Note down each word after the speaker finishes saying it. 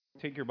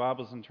take your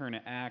Bibles and turn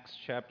to Acts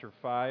chapter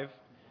 5.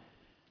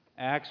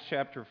 Acts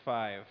chapter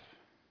 5.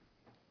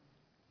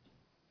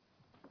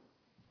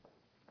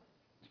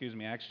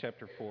 Acts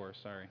chapter 4,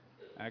 sorry.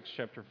 Acts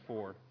chapter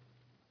 4.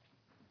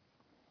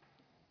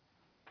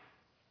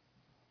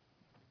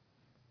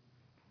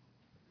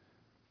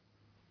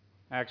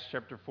 Acts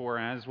chapter 4.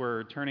 And as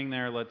we're turning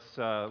there, let's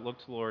look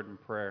to the Lord in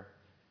prayer.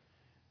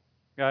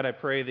 God, I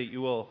pray that you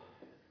will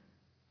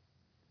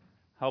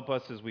help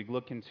us as we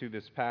look into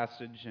this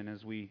passage and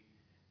as we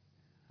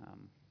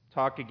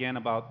talk again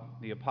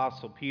about the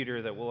Apostle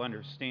Peter, that we'll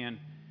understand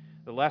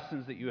the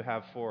lessons that you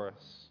have for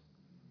us.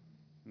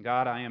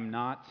 God, I am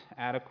not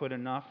adequate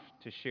enough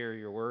to share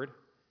your word.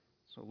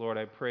 So, Lord,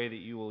 I pray that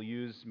you will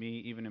use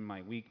me even in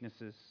my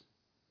weaknesses.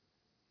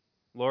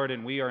 Lord,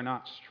 and we are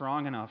not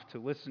strong enough to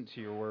listen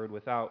to your word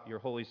without your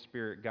Holy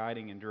Spirit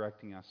guiding and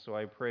directing us. So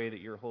I pray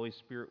that your Holy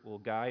Spirit will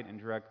guide and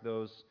direct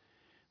those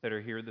that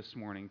are here this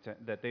morning,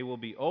 that they will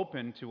be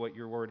open to what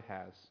your word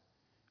has.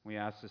 We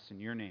ask this in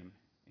your name.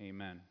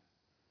 Amen.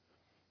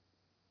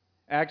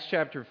 Acts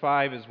chapter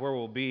 5 is where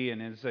we'll be,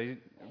 and as I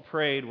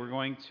prayed, we're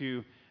going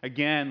to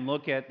again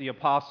look at the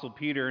Apostle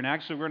Peter, and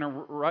actually we're going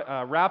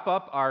to wrap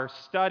up our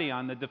study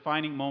on the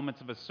defining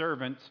moments of a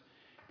servant,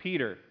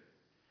 Peter.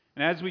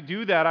 And as we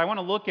do that, I want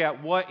to look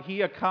at what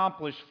he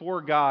accomplished for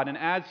God and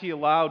as he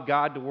allowed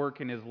God to work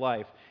in his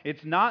life.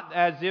 It's not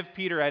as if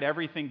Peter had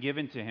everything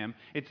given to him.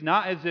 It's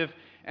not as if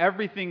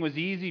everything was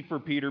easy for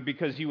Peter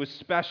because he was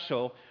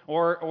special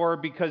or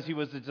because he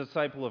was a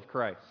disciple of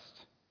Christ.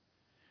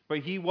 But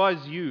he was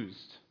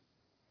used.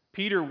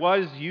 Peter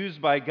was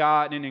used by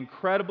God in an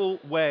incredible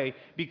way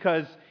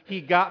because he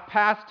got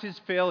past his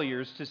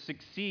failures to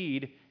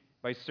succeed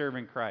by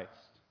serving Christ.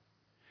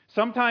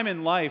 Sometime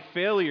in life,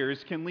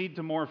 failures can lead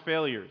to more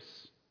failures.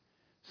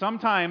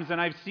 Sometimes,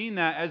 and I've seen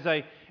that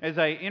as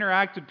I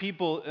interact with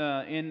people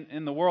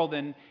in the world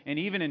and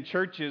even in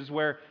churches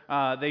where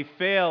they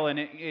fail, and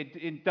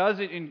it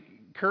doesn't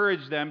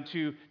encourage them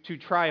to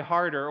try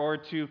harder or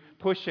to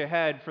push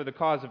ahead for the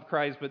cause of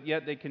Christ, but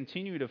yet they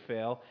continue to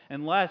fail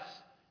unless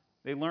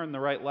they learn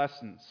the right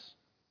lessons.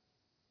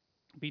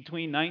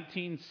 Between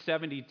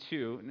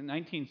 1962 and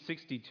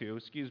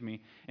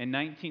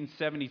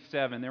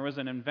 1977, there was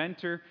an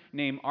inventor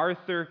named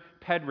Arthur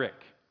Pedrick.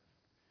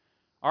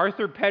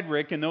 Arthur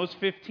Pedrick, in those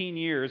 15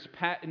 years,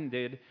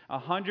 patented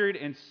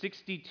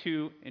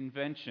 162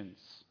 inventions.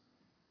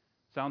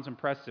 Sounds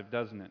impressive,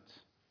 doesn't it?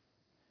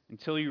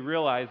 Until you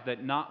realize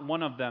that not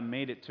one of them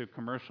made it to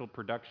commercial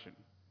production.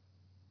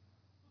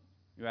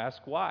 You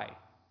ask why?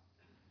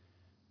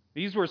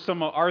 These were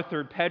some of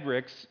Arthur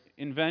Pedrick's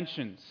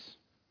inventions.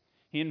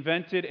 He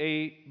invented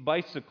a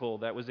bicycle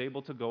that was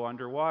able to go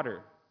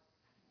underwater.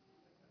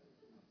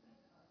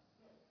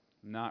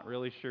 Not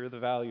really sure the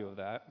value of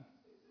that.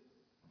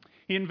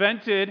 He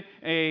invented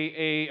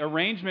a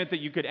arrangement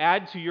that you could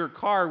add to your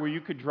car where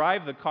you could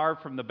drive the car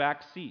from the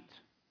back seat.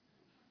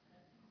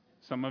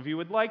 Some of you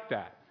would like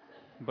that,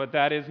 but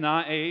that is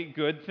not a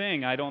good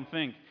thing, I don't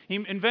think. He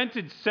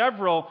invented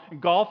several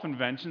golf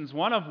inventions,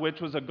 one of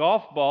which was a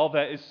golf ball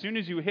that as soon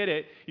as you hit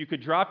it, you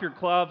could drop your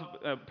glove,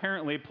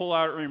 apparently pull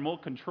out a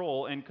remote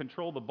control, and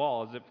control the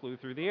ball as it flew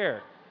through the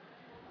air.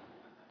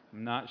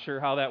 I'm not sure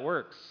how that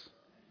works.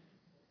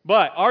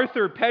 But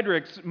Arthur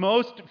Pedrick's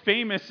most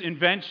famous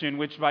invention,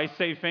 which I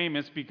say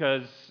famous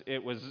because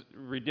it was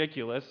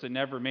ridiculous and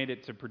never made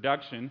it to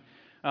production,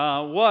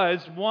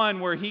 was one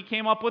where he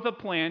came up with a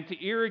plan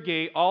to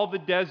irrigate all the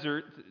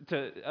desert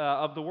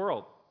of the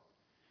world.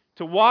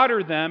 To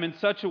water them in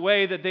such a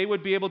way that they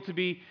would be able to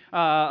be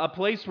a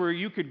place where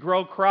you could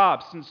grow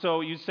crops. And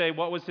so you say,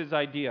 what was his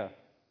idea?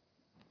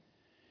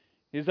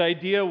 His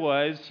idea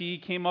was he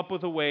came up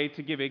with a way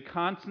to give a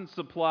constant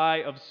supply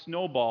of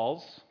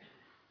snowballs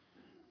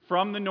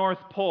from the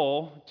North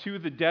Pole to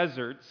the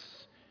deserts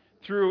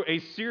through a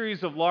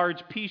series of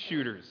large pea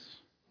shooters.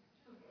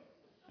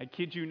 I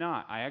kid you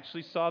not. I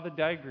actually saw the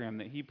diagram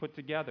that he put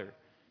together.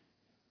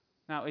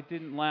 Now, it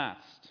didn't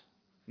last.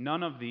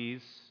 None of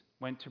these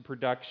went to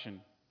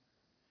production.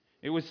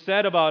 It was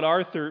said about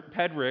Arthur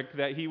Pedrick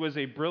that he was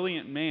a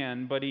brilliant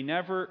man, but he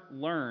never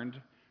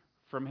learned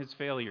from his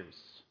failures.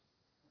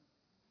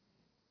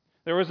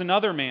 There was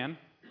another man,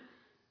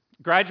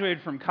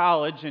 graduated from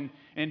college and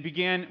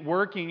began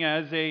working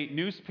as a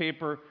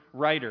newspaper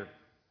writer.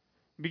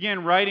 He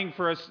began writing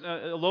for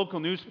a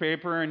local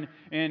newspaper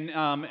and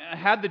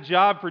had the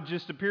job for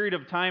just a period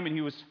of time, and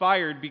he was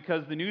fired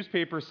because the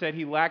newspaper said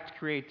he lacked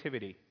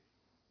creativity.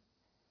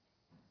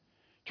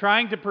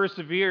 Trying to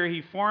persevere,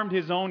 he formed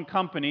his own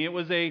company. It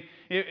was a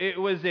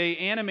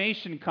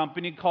animation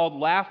company called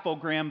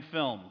Laugh-O-Gram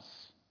Films.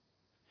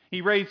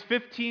 He raised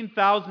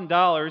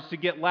 $15,000 to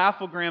get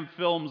Laugh-O-Gram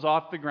Films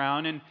off the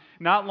ground, and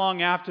not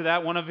long after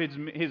that, one of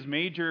his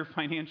major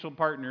financial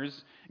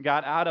partners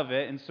got out of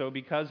it, and so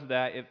because of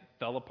that, it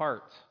fell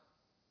apart.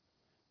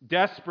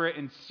 Desperate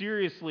and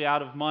seriously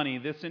out of money,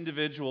 this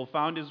individual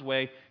found his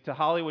way to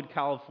Hollywood,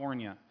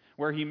 California,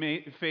 where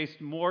he faced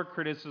more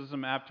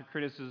criticism after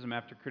criticism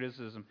after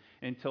criticism,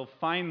 until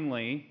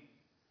finally,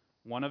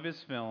 one of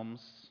his films,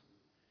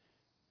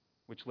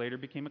 which later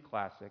became a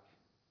classic,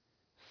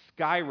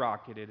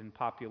 skyrocketed in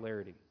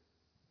popularity.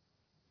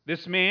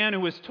 This man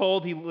who was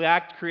told he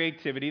lacked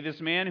creativity,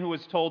 this man who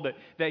was told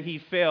that he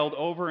failed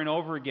over and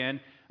over again,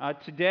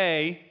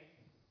 today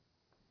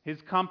his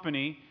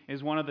company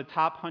is one of the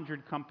top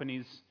 100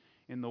 companies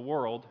in the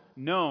world,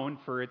 known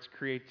for its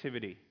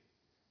creativity.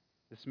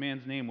 This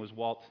man's name was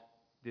Walt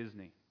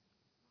Disney.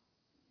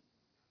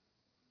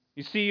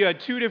 You see, you had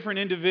two different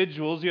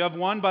individuals. You have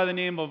one by the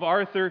name of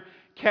Arthur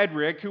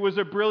Kedrick, who was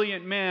a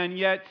brilliant man,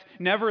 yet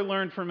never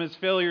learned from his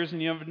failures.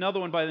 And you have another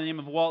one by the name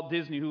of Walt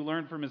Disney, who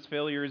learned from his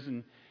failures,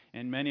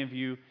 and many of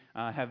you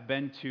have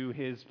been to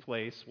his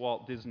place,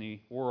 Walt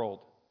Disney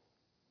World.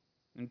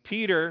 And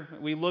Peter,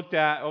 we looked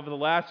at over the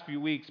last few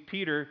weeks,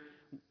 Peter,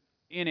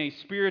 in a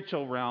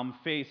spiritual realm,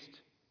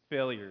 faced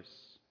failures.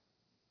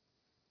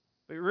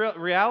 But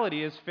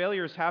reality is,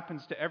 failures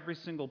happens to every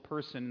single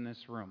person in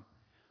this room.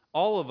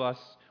 All of us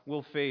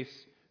will face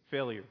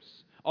failures.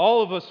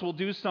 All of us will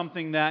do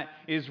something that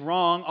is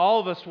wrong. All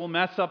of us will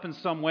mess up in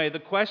some way. The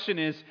question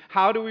is,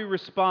 how do we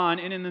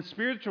respond? And in the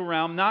spiritual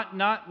realm,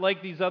 not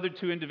like these other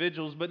two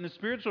individuals, but in the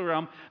spiritual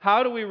realm,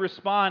 how do we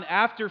respond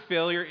after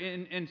failure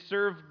and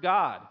serve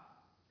God?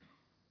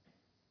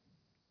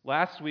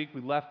 Last week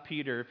we left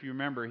Peter, if you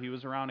remember, he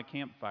was around a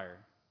campfire.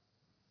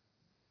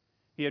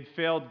 He had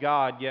failed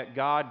God, yet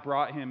God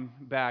brought him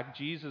back.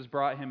 Jesus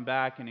brought him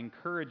back and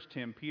encouraged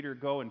him, Peter,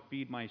 go and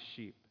feed my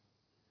sheep.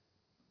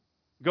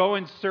 Go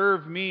and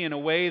serve me in a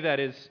way that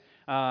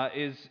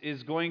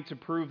is going to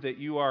prove that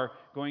you are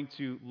going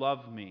to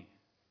love me.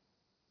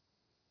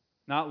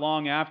 Not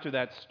long after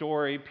that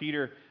story,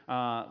 Peter,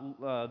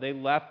 they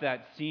left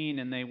that scene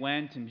and they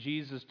went, and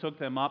Jesus took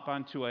them up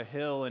onto a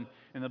hill, and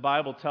the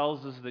Bible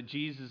tells us that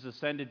Jesus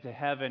ascended to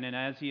heaven, and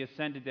as he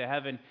ascended to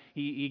heaven,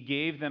 he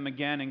gave them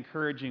again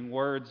encouraging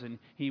words, and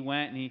he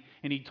went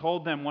and he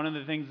told them one of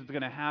the things that's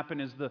going to happen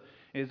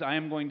is I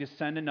am going to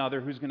send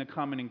another who's going to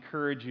come and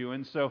encourage you.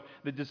 And so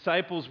the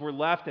disciples were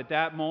left at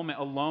that moment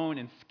alone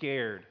and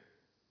scared.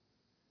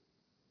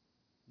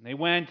 They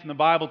went, and the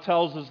Bible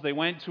tells us they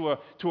went to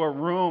a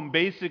room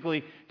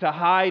basically to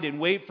hide and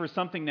wait for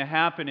something to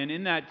happen. And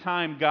in that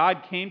time,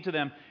 God came to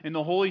them, and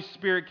the Holy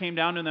Spirit came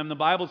down to them. The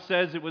Bible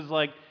says it was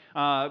like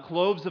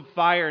cloves of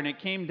fire, and it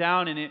came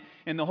down,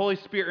 and the Holy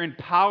Spirit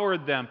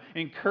empowered them,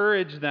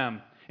 encouraged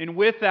them. And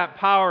with that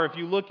power, if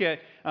you look at,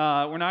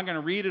 we're not going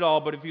to read it all,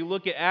 but if you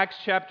look at Acts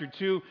chapter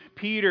 2,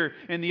 Peter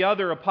and the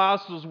other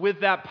apostles,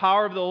 with that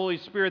power of the Holy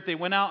Spirit, they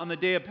went out on the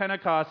day of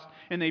Pentecost,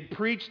 and they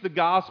preached the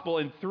gospel,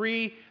 and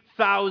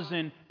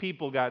 3,000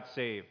 people got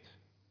saved.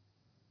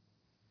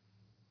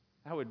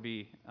 That would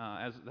be,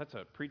 that's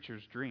a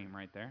preacher's dream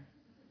right there.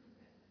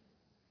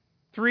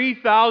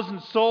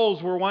 3,000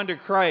 souls were won to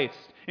Christ.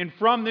 And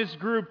from this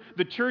group,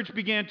 the church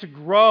began to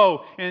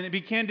grow, and it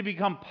began to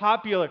become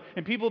popular.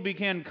 And people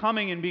began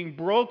coming and being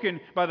broken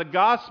by the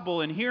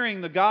gospel and hearing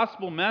the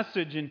gospel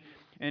message.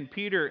 And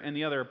Peter and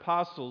the other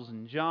apostles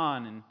and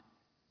John, and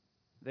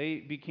they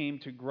became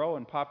to grow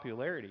in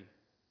popularity.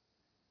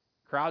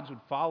 Crowds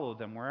would follow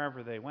them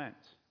wherever they went.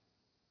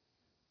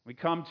 We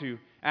come to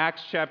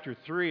Acts chapter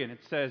 3, and it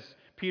says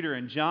Peter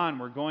and John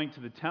were going to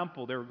the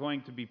temple. They were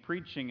going to be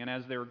preaching, and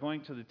as they were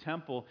going to the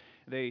temple,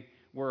 they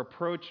were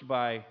approached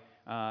by,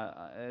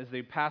 as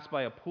they passed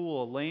by a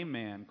pool, a lame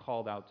man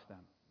called out to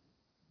them.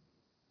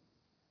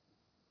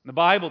 The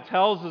Bible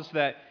tells us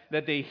that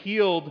they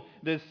healed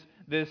this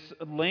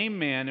lame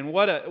man, and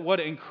what an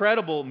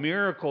incredible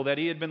miracle that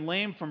he had been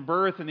lame from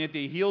birth and that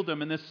they healed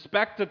him, and this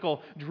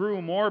spectacle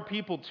drew more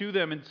people to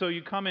them. And so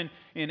you come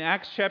in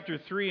Acts chapter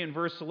 3 and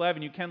verse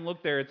 11, you can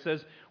look there, it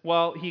says,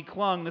 while he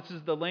clung, this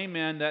is the lame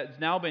man that's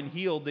now been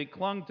healed, they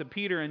clung to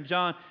Peter and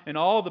John, and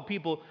all the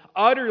people,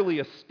 utterly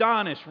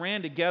astonished,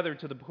 ran together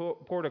to the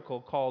portico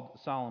called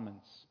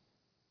Solomon's.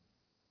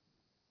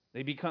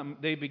 They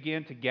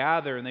began to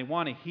gather, and they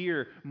want to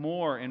hear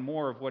more and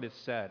more of what is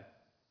said.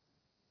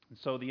 And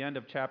so the end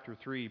of chapter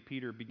 3,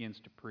 Peter begins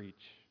to preach.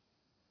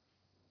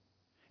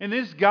 And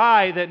this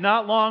guy that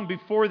not long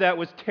before that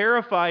was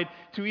terrified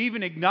to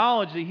even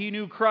acknowledge that he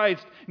knew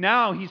Christ,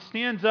 now he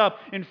stands up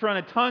in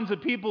front of tons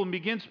of people and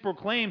begins to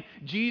proclaim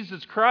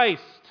Jesus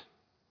Christ.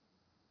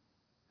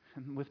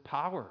 And with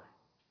power.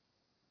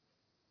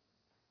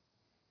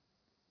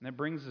 And that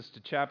brings us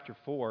to chapter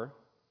 4,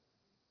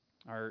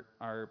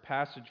 our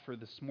passage for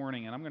this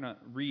morning. And I'm going to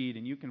read,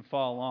 and you can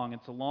follow along.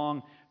 It's a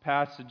long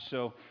passage,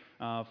 so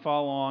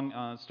follow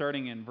along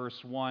starting in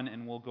verse 1,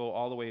 and we'll go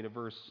all the way to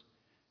verse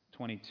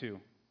 22.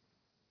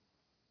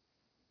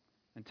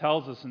 It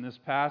tells us in this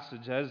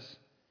passage, as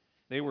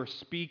they were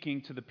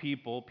speaking to the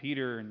people,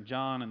 Peter and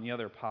John and the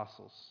other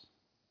apostles,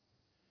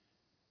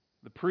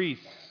 the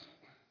priests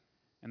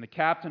and the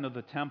captain of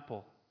the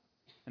temple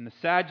and the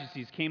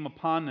Sadducees came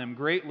upon them,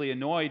 greatly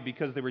annoyed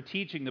because they were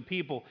teaching the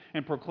people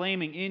and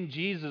proclaiming in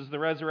Jesus the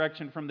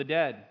resurrection from the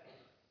dead.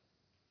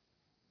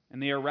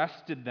 And they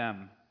arrested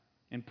them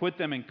and put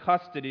them in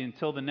custody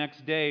until the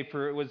next day,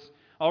 for it was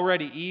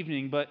already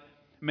evening. But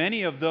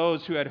many of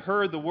those who had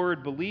heard the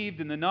word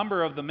believed, and the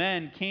number of the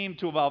men came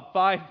to about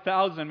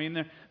 5,000. I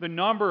mean, the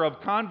number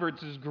of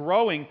converts is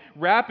growing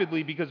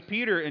rapidly because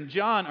Peter and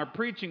John are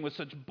preaching with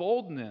such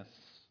boldness.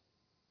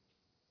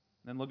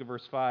 Then look at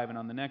verse 5. And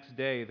on the next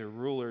day, the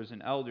rulers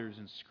and elders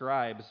and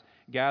scribes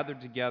gathered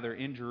together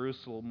in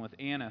Jerusalem with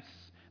Annas,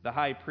 the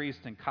high priest,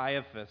 and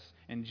Caiaphas,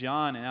 and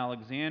John, and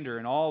Alexander,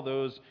 and all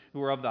those who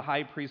were of the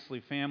high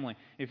priestly family.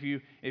 If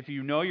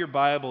you know your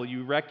Bible,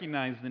 you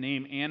recognize the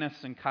name Annas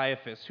and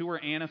Caiaphas. Who were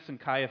Annas and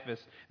Caiaphas?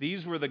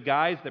 These were the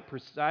guys that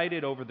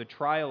presided over the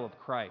trial of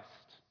Christ.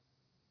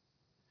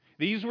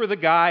 These were the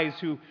guys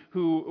who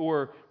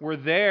were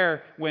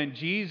there when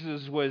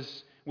Jesus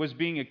was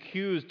being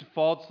accused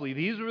falsely.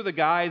 These were the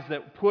guys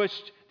that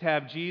pushed to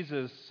have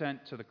Jesus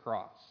sent to the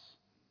cross.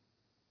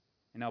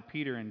 And now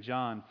Peter and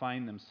John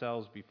find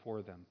themselves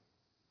before them.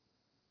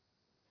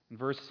 In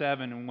verse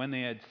 7, and when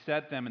they had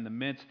set them in the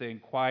midst, they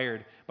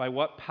inquired, by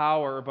what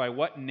power or by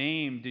what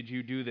name did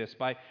you do this?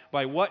 By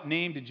what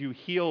name did you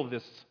heal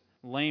this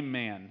lame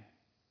man?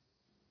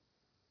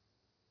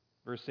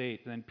 Verse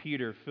 8, then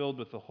Peter, filled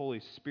with the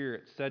Holy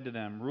Spirit, said to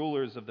them,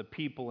 rulers of the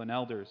people and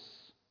elders,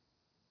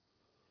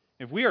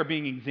 if we are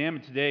being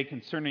examined today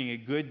concerning a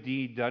good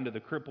deed done to the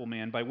crippled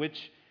man, by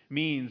which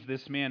means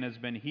this man has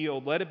been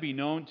healed, let it be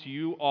known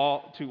to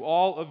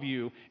all of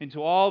you, and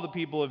to all the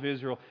people of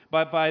Israel,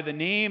 but by the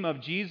name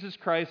of Jesus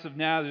Christ of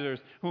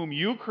Nazareth, whom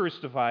you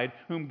crucified,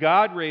 whom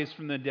God raised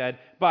from the dead,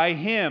 by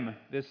him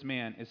this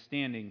man is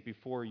standing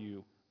before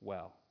you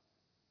well.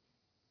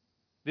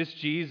 This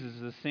Jesus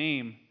is the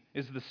same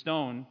is the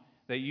stone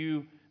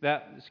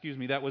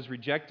that was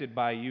rejected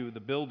by you, the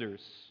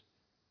builders,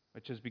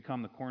 which has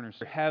become the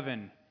cornerstone.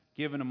 Heaven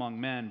given among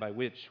men, by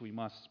which we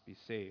must be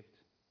saved.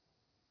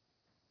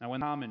 Now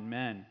when common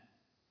men,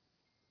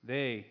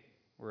 they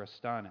were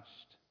astonished.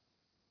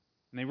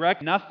 And they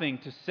reckoned nothing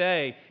to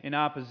say in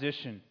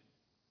opposition.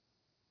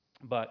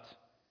 But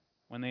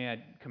when they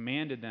had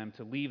commanded them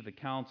to leave the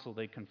council,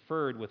 they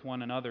conferred with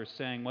one another,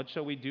 saying, what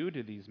shall we do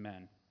to these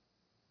men?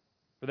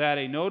 For that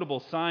a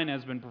notable sign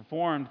has been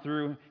performed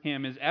through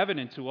him is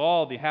evident to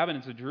all the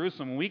inhabitants of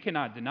Jerusalem, and we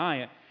cannot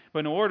deny it. But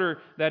in order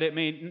that it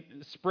may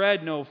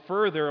spread no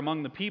further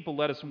among the people,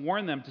 let us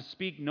warn them to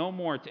speak no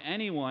more to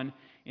anyone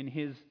in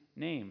his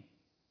name.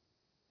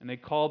 And they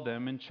called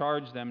them and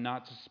charged them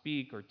not to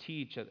speak or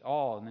teach at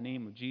all in the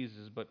name of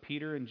Jesus. But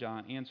Peter and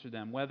John answered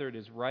them, whether it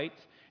is right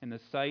in the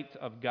sight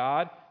of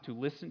God to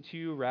listen to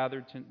you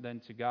rather than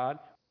to God,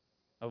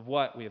 of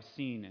what we have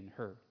seen and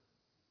heard.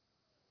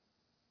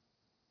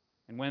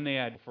 And when they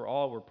had, for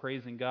all were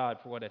praising God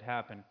for what had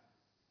happened.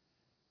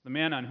 The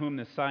man on whom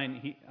this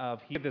sign of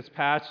this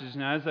passage,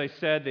 and as I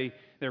said,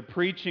 they're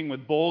preaching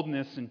with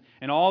boldness,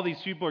 and all these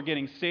people are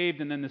getting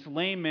saved, and then this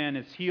lame man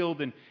is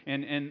healed,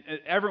 and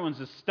everyone's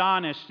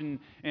astonished,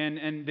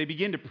 and they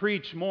begin to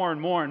preach more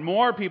and more, and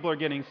more people are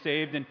getting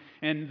saved,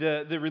 and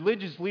the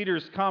religious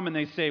leaders come and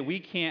they say, we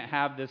can't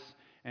have this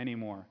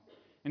anymore.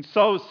 And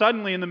so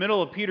suddenly in the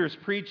middle of Peter's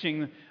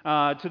preaching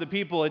to the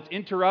people, it's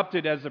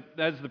interrupted as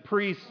the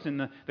priests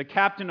and the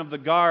captain of the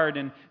guard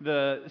and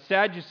the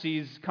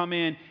Sadducees come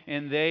in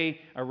and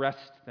they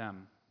arrest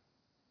them.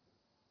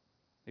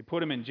 They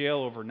put him in jail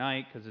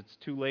overnight because it's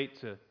too late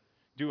to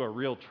do a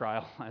real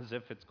trial, as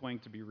if it's going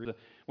to be real.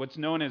 What's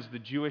known as the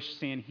Jewish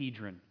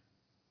Sanhedrin.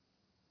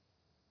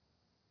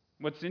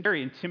 What's a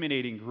very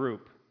intimidating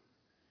group.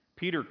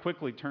 Peter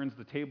quickly turns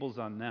the tables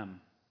on them.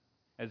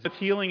 As if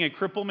healing a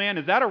crippled man,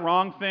 is that a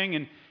wrong thing?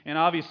 And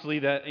obviously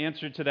the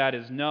answer to that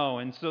is no.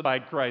 And so by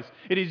Christ,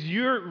 it is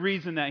your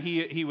reason that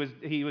he was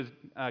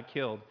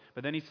killed.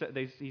 But then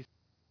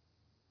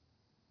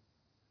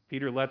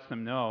Peter lets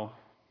them know,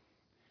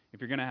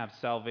 if you're going to have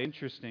salvation.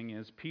 Interesting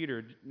is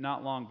Peter,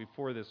 not long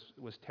before this,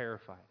 was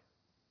terrified.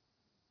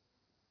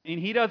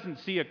 And he doesn't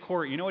see a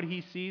court. You know what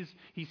he sees?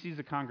 He sees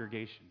a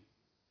congregation.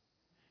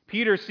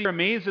 Peter sees,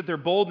 amazed at their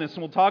boldness,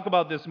 and we'll talk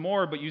about this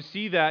more, but you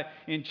see that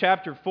in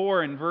chapter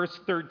 4 and verse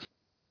 13.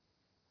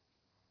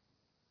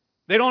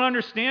 They don't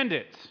understand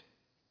it.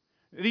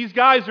 These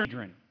guys are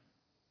children.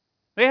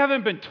 They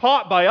haven't been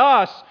taught by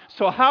us,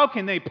 so how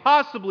can they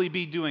possibly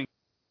be doing?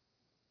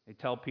 They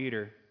tell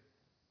Peter,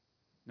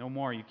 no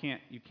more, you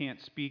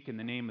can't speak in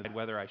the name of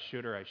whether I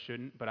should or I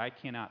shouldn't, but I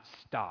cannot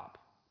stop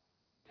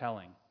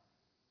telling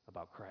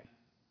about Christ.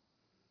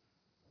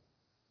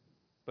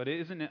 But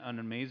isn't it an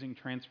amazing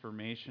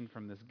transformation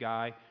from this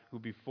guy who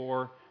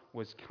before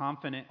was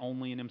confident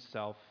only in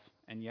himself,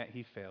 and yet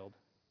he failed,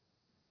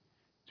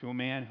 to a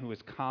man who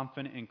was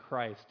confident in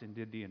Christ and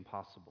did the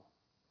impossible?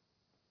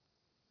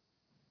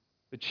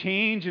 The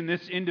change in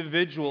this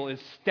individual is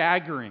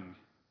staggering.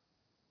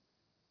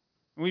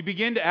 And we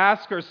begin to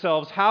ask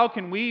ourselves, how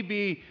can we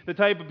be the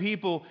type of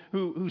people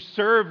who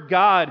serve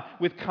God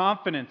with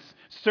confidence,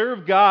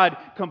 serve God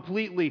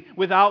completely,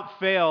 without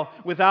fail,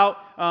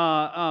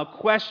 without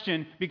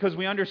question, because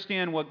we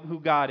understand who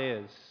God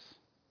is?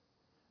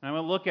 And I'm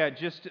going to look at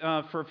just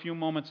for a few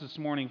moments this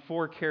morning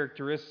 4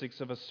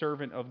 characteristics of a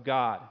servant of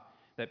God.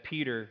 that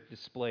Peter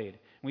displayed.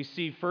 We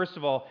see, first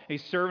of all, a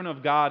servant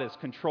of God is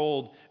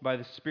controlled by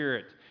the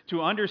Spirit.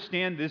 To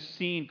understand this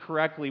scene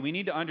correctly, we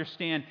need to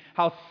understand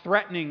how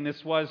threatening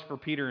this was for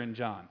Peter and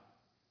John.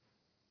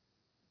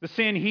 The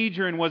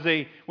Sanhedrin was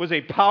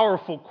a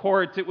powerful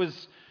court. It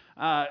was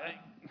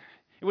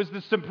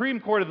the supreme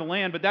court of the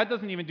land, but that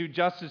doesn't even do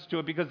justice to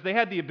it because they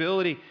had the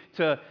ability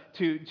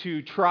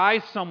to try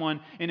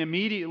someone and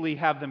immediately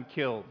have them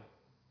killed.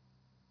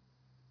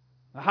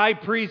 The high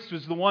priest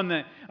was the one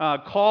that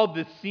called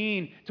this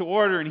scene to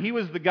order, and he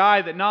was the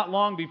guy that not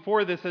long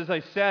before this, as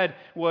I said,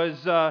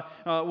 was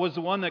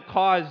the one that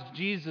caused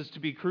Jesus to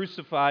be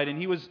crucified, and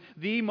he was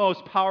the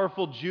most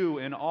powerful Jew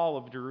in all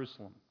of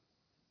Jerusalem.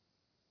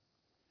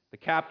 The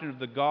captain of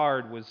the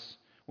guard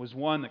was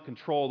one that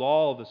controlled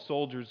all of the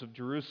soldiers of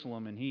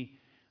Jerusalem, and he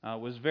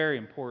was very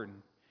important.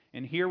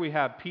 And here we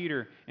have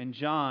Peter and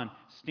John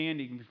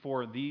standing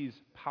before these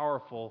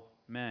powerful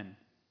men.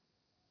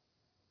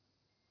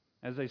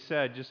 As I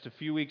said, just a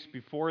few weeks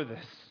before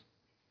this,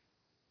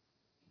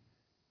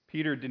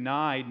 Peter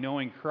denied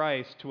knowing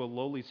Christ to a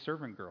lowly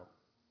servant girl.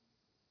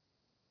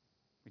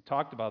 We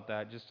talked about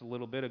that just a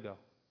little bit ago.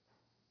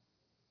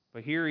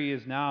 But here he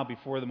is now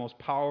before the most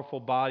powerful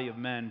body of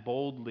men,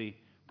 boldly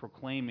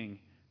proclaiming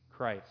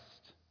Christ.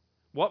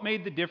 What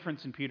made the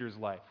difference in Peter's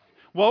life?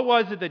 What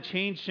was it that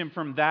changed him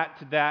from that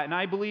to that? And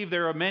I believe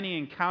there are many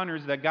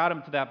encounters that got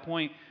him to that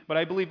point, but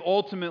I believe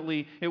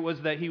ultimately it was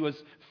that he was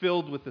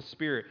filled with the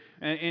Spirit.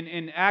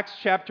 In Acts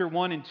chapter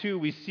 1 and 2,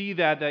 we see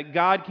that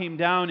God came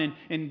down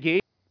and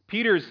gave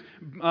Peter's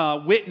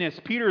witness,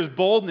 Peter's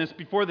boldness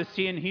before the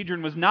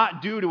Sanhedrin was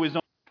not due to his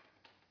own.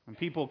 When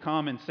people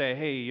come and say,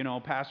 hey,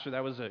 Pastor,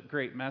 that was a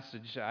great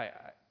message,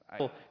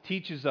 Bible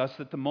teaches us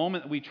that the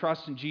moment that we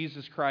trust in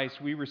Jesus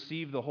Christ, we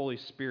receive the Holy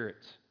Spirit.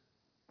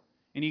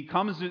 And He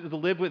comes to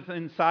live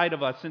inside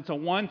of us. It's a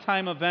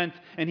one-time event,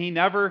 and He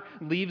never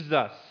leaves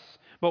us.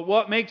 But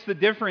what makes the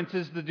difference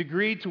is the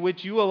degree to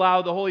which you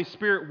allow the Holy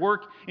Spirit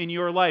work in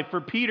your life.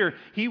 For Peter,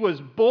 he was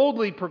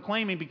boldly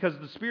proclaiming because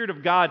the Spirit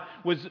of God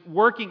was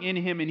working in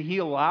him, and he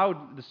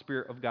allowed the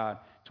Spirit of God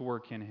to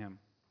work in him.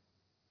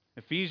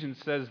 Ephesians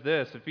says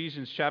this,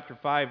 Ephesians chapter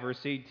 5,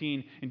 verse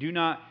 18, and do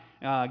not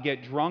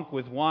get drunk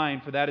with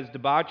wine, for that is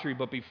debauchery,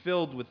 but be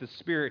filled with the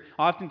Spirit.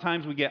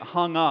 Oftentimes we get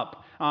hung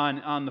up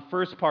on the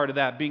first part of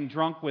that, being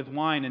drunk with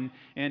wine,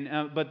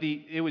 but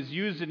it was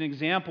used as an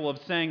example of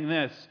saying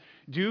this: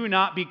 do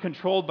not be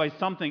controlled by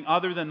something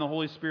other than the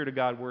Holy Spirit of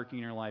God working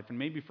in your life. And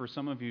maybe for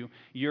some of you,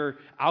 your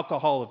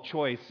alcohol of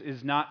choice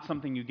is not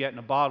something you get in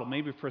a bottle.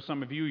 Maybe for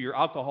some of you, your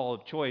alcohol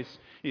of choice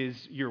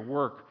is your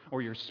work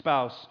or your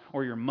spouse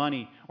or your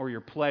money or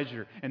your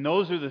pleasure. And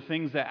those are the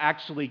things that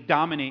actually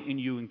dominate in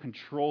you and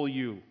control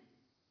you.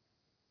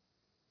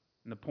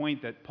 And the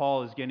point that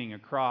Paul is getting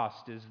across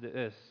is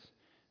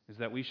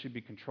that we should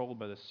be controlled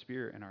by the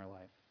Spirit in our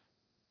life.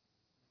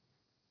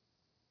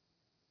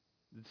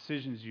 The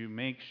decisions you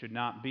make should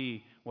not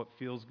be what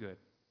feels good.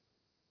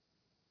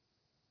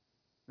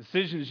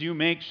 Decisions you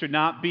make should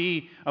not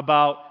be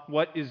about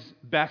what is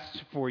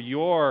best for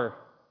your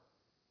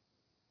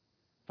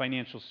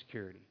financial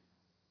security.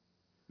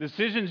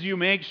 Decisions you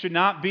make should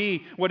not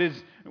be what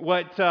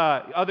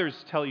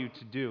others tell you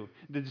to do.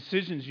 The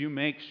decisions you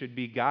make should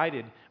be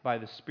guided by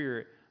the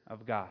Spirit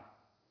of God.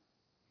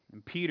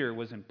 And Peter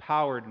was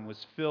empowered and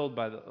was filled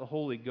by the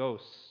Holy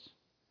Ghost,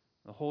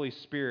 the Holy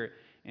Spirit.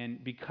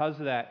 And because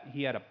of that,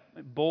 he had a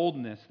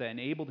boldness that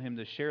enabled him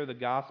to share the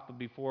gospel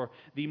before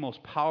the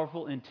most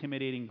powerful,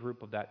 intimidating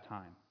group of that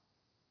time.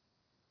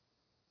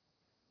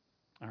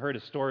 I heard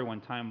a story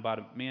one time about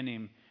a man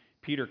named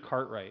Peter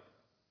Cartwright.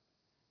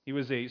 He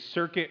was a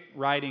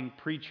circuit-riding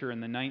preacher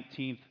in the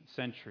 19th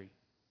century.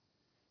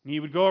 And he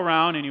would go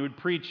around and he would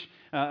preach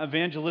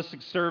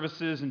evangelistic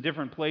services in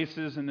different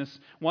places. And this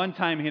one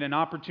time he had an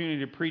opportunity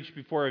to preach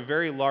before a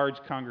very large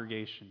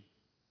congregation.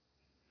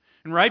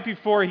 And right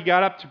before he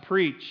got up to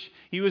preach,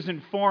 he was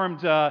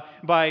informed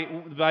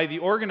by the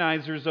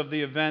organizers of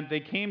the event. They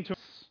came to him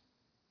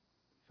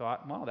and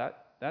thought, well,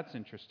 that's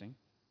interesting.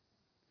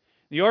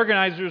 The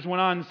organizers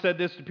went on and said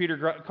this to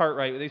Peter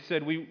Cartwright. They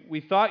said,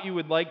 we thought you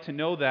would like to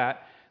know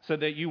that so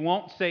that you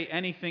won't say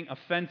anything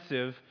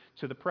offensive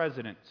to the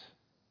president.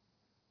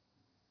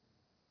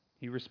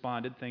 He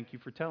responded, thank you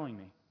for telling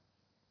me.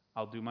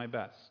 I'll do my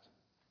best.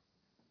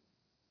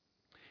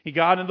 He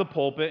got into the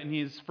pulpit and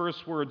his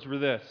first words were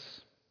this: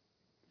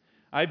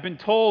 I've been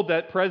told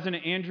that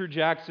President Andrew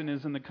Jackson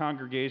is in the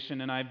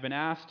congregation, and I've been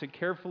asked to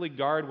carefully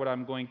guard what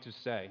I'm going to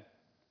say.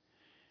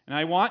 And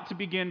I want to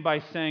begin by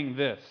saying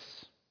this: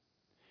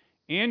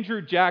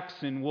 Andrew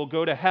Jackson will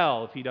go to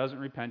hell if he doesn't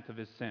repent of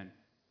his sin.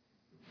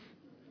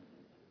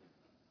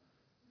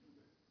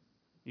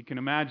 You can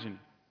imagine.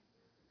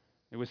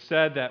 It was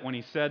said that when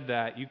he said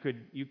that, you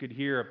could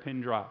hear a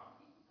pin drop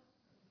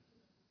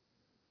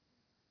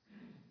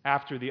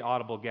after the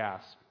audible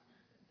gasp.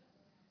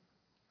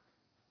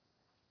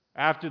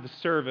 After the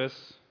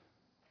service,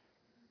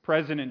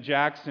 President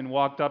Jackson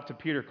walked up to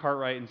Peter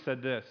Cartwright and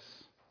said this: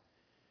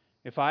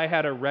 if I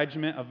had a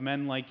regiment of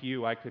men like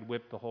you, I could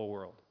whip the whole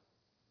world.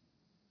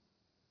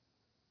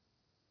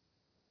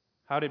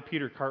 How did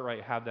Peter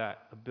Cartwright have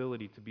that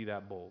ability to be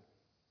that bold?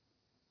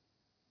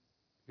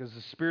 Because the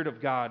Spirit of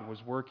God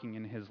was working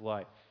in his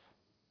life.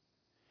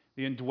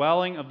 The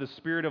indwelling of the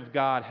Spirit of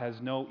God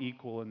has no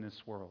equal in this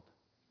world.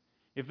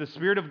 If the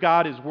Spirit of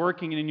God is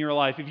working in your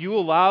life, if you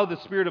allow the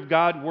Spirit of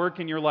God work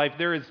in your life,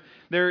 there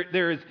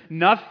is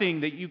nothing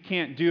that you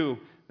can't do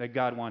that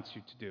God wants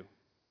you to do.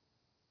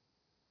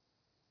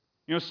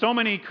 You know, so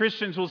many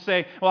Christians will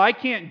say, well, I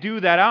can't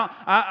do that.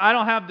 I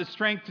don't have the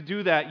strength to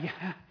do that.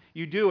 Yeah,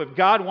 you do. If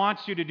God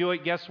wants you to do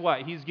it, guess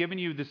what? He's given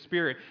you the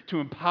Spirit to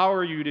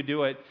empower you to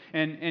do it.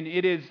 And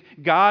it is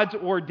God's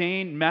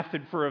ordained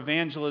method for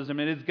evangelism.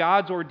 It is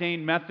God's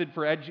ordained method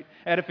for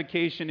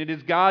edification. It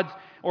is God's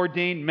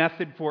ordained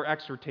method for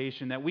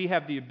exhortation, that we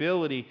have the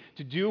ability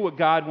to do what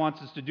God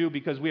wants us to do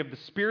because we have the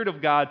Spirit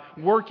of God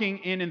working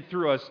in and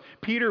through us.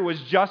 Peter was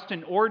just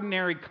an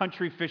ordinary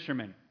country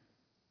fisherman.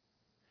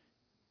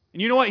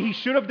 And you know what he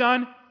should have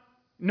done?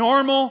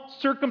 Normal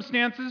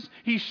circumstances,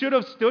 he should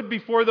have stood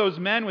before those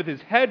men with his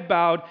head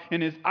bowed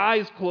and his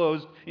eyes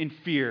closed in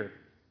fear.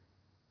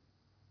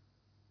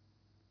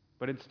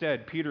 But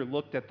instead, Peter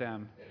looked at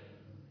them,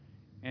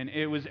 and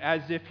it was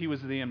as if he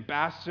was the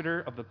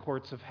ambassador of the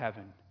courts of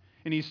heaven.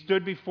 And he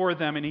stood before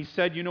them and he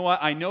said, you know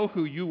what? I know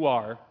who you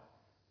are,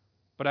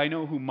 but I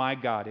know who my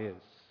God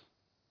is.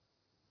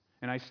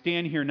 And I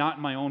stand here not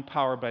in my own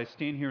power, but I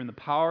stand here in the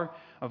power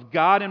of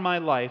God in my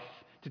life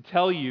to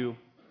tell you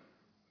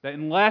that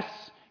unless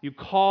you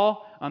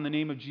call on the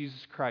name of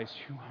Jesus Christ,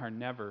 you are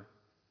never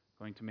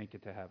going to make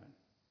it to heaven.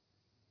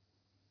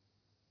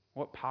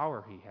 What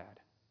power he had.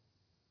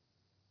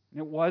 And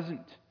it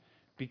wasn't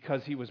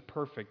because he was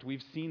perfect.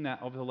 We've seen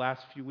that over the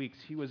last few weeks.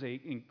 He was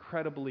an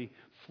incredibly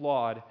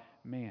flawed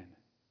man.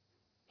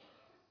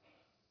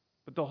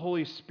 But the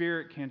Holy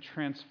Spirit can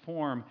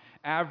transform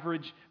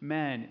average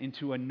men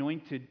into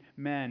anointed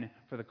men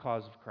for the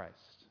cause of Christ.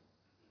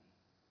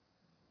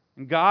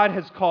 And God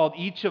has called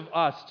each of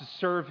us to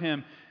serve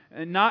Him,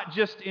 and not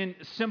just in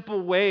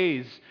simple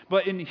ways,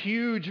 but in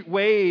huge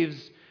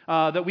waves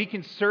that we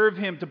can serve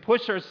Him, to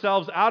push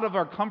ourselves out of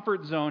our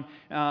comfort zone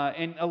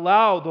and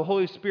allow the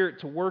Holy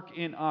Spirit to work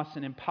in us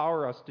and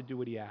empower us to do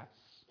what He asks.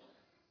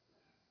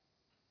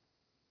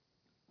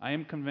 I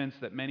am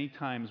convinced that many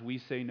times we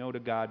say no to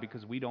God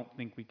because we don't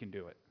think we can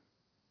do it.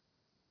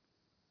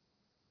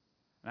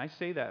 And I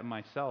say that in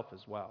myself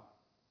as well.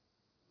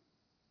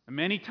 And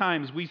many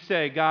times we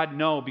say, God,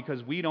 no,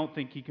 because we don't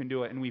think He can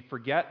do it. And we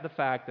forget the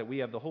fact that we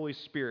have the Holy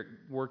Spirit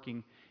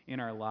working in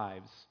our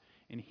lives.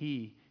 And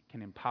He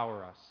can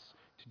empower us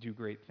to do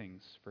great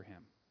things for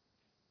Him.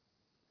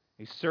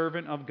 A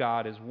servant of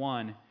God is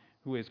one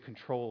who is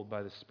controlled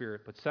by the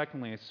Spirit. But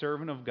secondly, a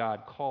servant of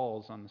God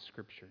calls on the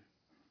Scripture.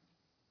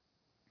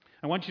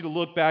 I want you to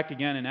look back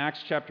again in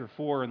Acts chapter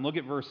 4 and look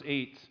at verse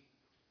 8.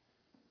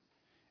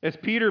 As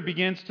Peter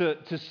begins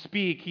to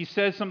speak, he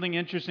says something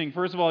interesting.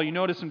 First of all, you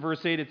notice in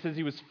verse 8 it says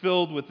he was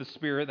filled with the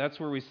Spirit. That's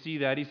where we see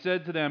that. He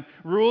said to them,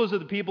 rulers of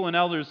the people and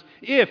elders,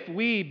 if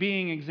we,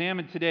 being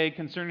examined today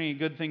concerning a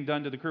good thing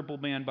done to the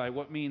crippled man, by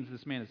what means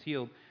this man is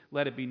healed,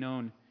 let it be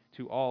known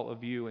to all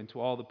of you and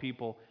to all the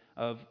people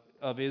of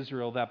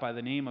Israel that by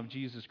the name of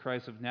Jesus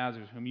Christ of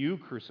Nazareth, whom you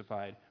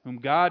crucified, whom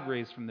God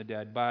raised from the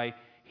dead, by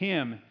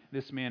Him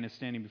this man is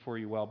standing before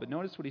you well. But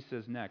notice what he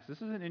says next.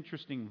 This is an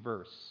interesting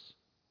verse.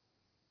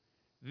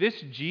 This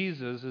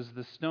Jesus is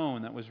the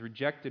stone that was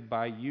rejected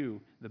by you,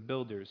 the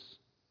builders,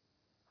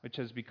 which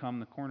has become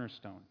the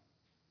cornerstone.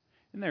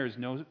 And there is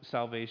no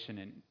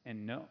salvation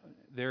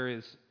there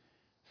is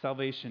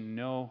salvation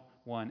no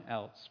one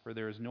else, for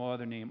there is no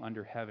other name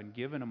under heaven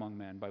given among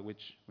men by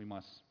which we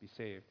must be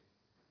saved.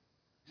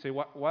 You say,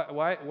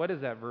 what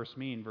does that verse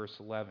mean, verse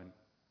 11?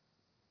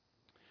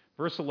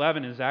 Verse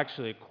 11 is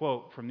actually a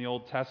quote from the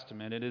Old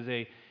Testament. It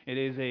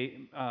is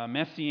a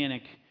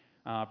messianic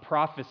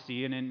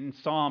prophecy, and in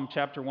Psalm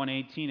chapter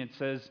 118 it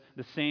says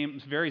the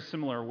same, very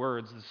similar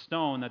words. The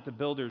stone that the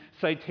builder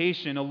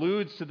citation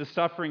alludes to the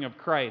suffering of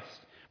Christ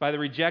by the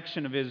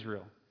rejection of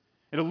Israel.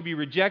 It'll be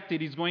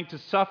rejected. He's going to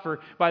suffer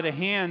by the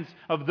hands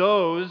of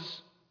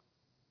those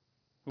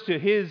to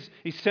His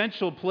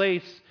essential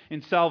place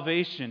in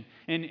salvation.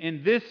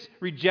 And this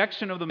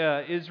rejection of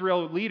the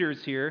Israel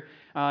leaders here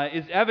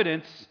is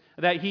evidence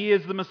that He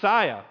is the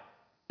Messiah.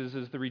 This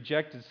is the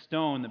rejected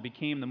stone that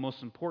became the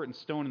most important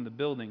stone in the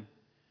building.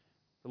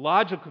 The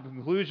logical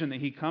conclusion that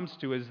he comes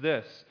to is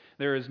this: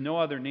 there is no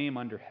other name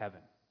under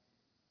heaven.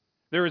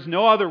 There is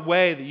no other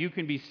way that you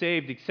can be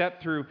saved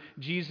except through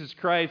Jesus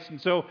Christ. And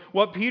so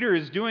what Peter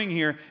is doing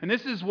here, and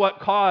this is what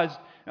caused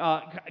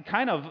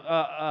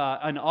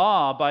an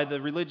awe by the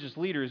religious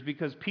leaders,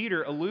 because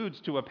Peter alludes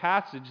to a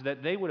passage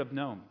that they would have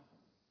known.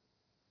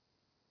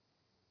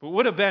 But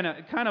would have been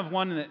a kind of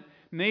one that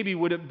maybe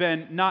would have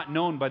been not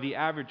known by the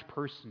average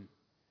person.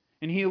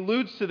 And he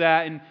alludes to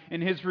that, and in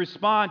his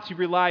response, he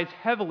relies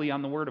heavily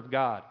on the Word of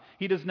God.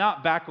 He does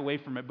not back away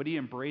from it, but he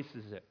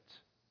embraces it.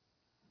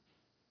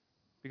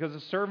 Because a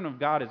servant of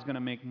God is going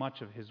to make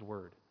much of His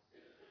Word.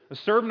 A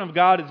servant of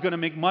God is going to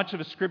make much of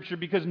a Scripture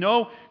because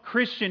no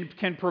Christian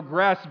can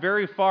progress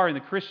very far in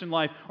the Christian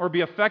life or be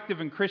effective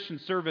in Christian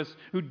service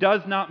who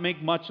does not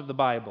make much of the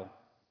Bible.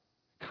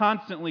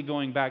 Constantly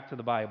going back to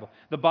the Bible.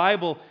 The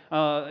Bible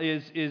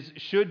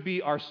should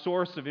be our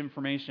source of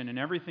information in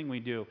everything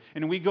we do.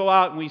 And we go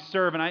out and we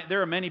serve, and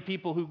there are many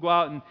people who go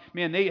out and,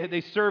 man,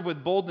 they serve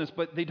with boldness,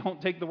 but they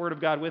don't take the Word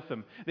of God with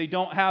them. They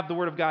don't have the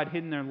Word of God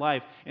hidden in their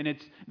life, and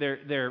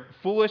they're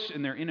foolish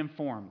and they're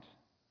uninformed.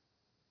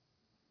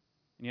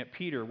 And yet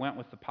Peter went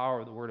with the power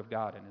of the Word of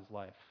God in his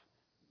life.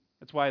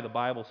 That's why the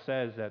Bible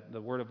says that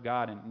the Word of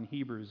God in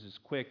Hebrews is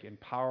quick and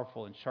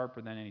powerful and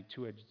sharper than any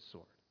two-edged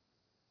sword.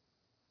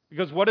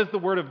 Because what does the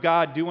Word of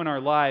God do in our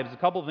lives? A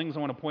couple of things I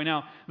want to point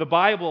out. The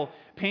Bible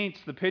paints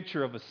the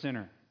picture of a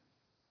sinner.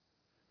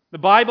 The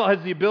Bible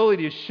has the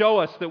ability to show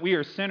us that we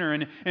are a sinner.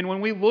 And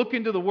when we look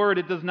into the Word,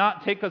 it does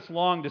not take us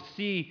long to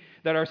see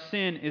that our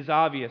sin is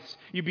obvious.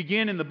 You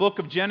begin in the book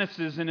of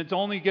Genesis, and it's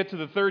only get to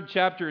the 3rd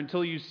chapter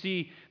until you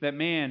see that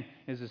man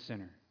is a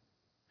sinner.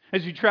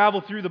 As you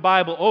travel through the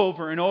Bible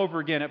over and over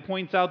again, it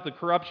points out the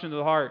corruption of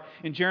the heart.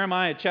 In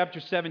Jeremiah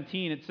chapter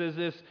 17, it says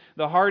this,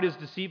 "The heart is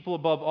deceitful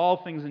above all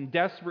things and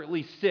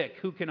desperately sick.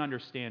 Who can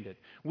understand it?"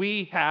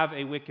 We have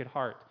a wicked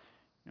heart.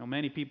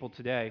 Many people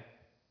today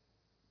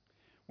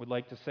would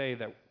like to say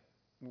that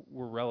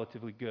we're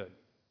relatively good.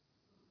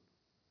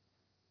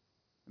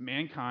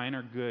 Mankind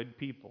are good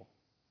people.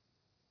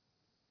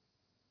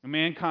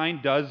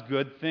 Mankind does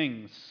good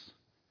things.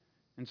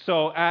 And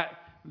so at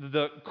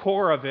the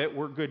core of it,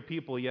 we're good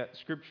people, yet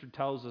Scripture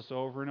tells us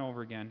over and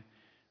over again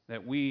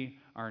that we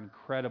are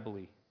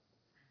incredibly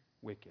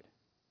wicked.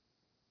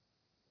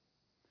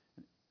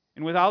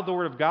 And without the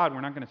Word of God,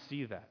 we're not going to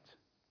see that.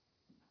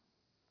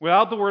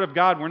 Without the Word of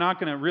God, we're not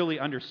going to really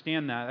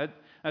understand that.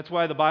 That's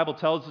why the Bible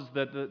tells us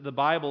that the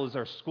Bible is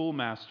our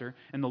schoolmaster,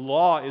 and the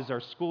law is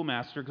our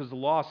schoolmaster, because the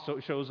law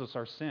shows us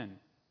our sin.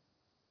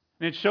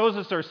 And it shows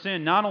us our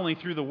sin not only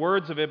through the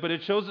words of it, but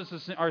it shows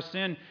us our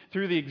sin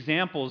through the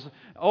examples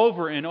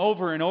over and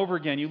over and over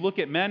again. You look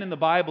at men in the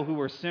Bible who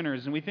were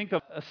sinners, and we think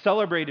of a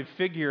celebrated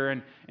figure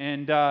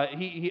and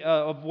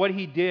of what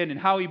he did and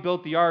how he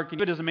built the ark. And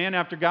David is a man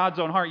after God's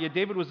own heart, yet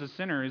David was a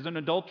sinner. He's an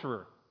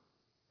adulterer.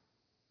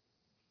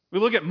 We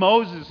look at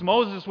Moses.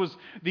 Moses was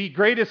the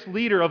greatest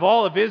leader of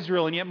all of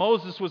Israel, and yet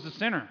Moses was a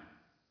sinner.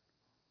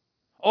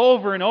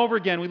 Over and over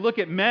again, we look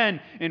at men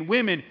and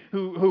women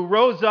who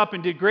rose up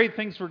and did great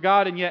things for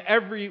God, and yet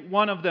every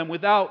one of them,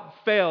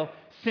 without fail,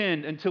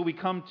 sinned until we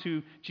come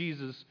to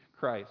Jesus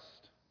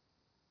Christ.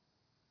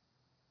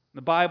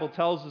 The Bible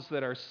tells us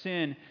that our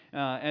sin,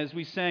 as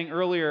we sang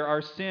earlier,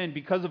 our sin,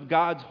 because of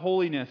God's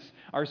holiness,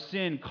 our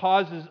sin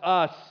causes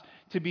us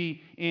to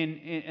be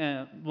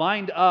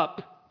lined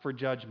up for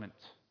judgment.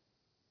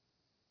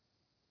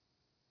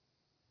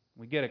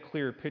 We get a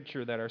clear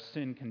picture that our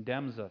sin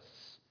condemns us.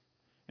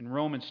 In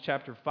Romans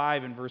chapter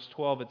 5 and verse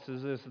 12, it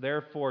says this,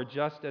 "Therefore,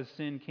 just as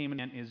sin came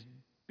in is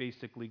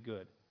basically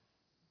good."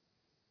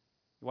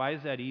 Why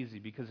is that easy?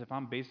 Because if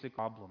I'm basic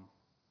problem,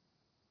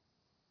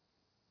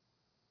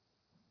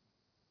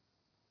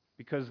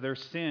 because their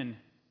sin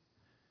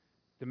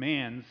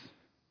demands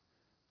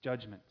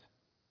judgment.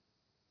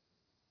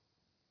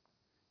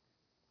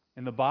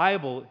 And the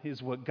Bible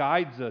is what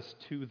guides us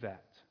to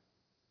that.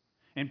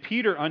 And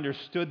Peter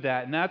understood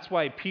that, and that's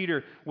why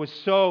Peter was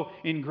so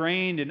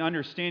ingrained in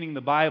understanding the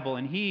Bible.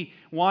 And he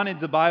wanted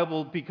the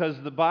Bible because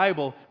the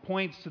Bible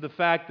points to the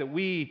fact that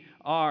we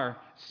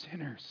are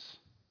sinners.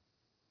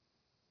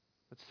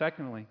 But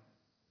secondly,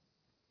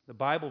 the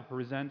Bible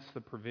presents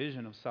the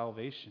provision of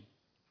salvation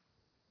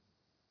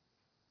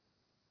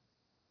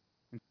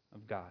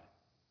of God.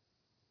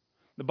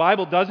 The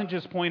Bible doesn't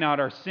just point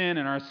out our sin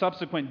and our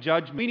subsequent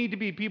judgment. We need to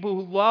be people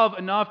who love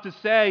enough to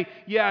say,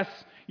 yes,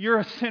 you're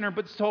a sinner,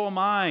 but so am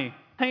I.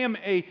 I am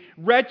a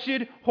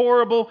wretched,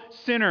 horrible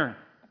sinner.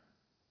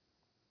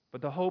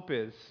 But the hope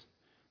is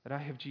that I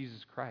have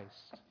Jesus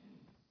Christ.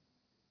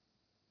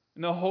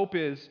 And the hope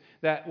is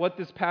that what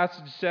this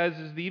passage says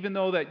is that even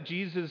though that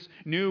Jesus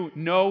knew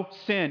no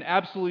sin,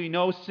 absolutely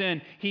no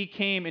sin, He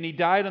came and He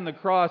died on the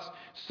cross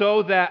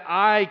so that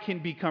I can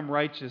become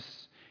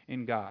righteous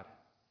in God.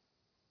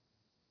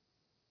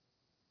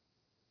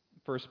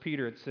 1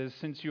 Peter, it says,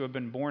 "Since you have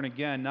been born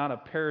again, not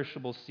of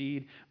perishable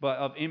seed, but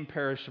of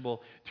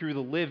imperishable, through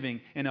the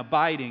living and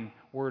abiding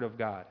Word of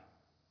God."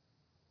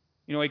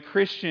 A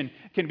Christian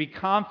can be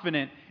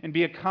confident and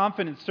be a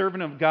confident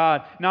servant of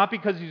God, not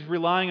because he's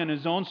relying on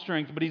his own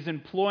strength, but he's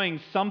employing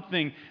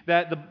something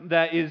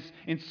that is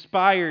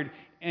inspired,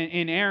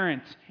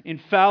 inerrant,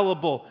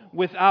 infallible,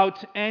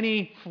 without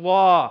any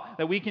flaw,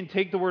 that we can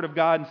take the Word of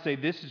God and say,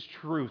 this is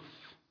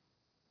truth,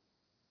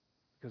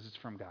 because it's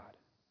from God.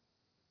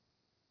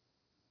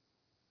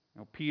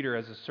 Peter,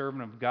 as a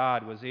servant of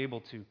God, was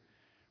able to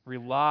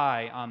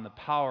rely on the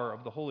power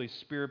of the Holy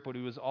Spirit, but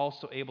he was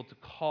also able to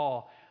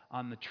call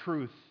on the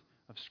truth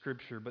of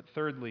Scripture. But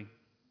thirdly,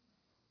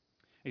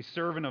 a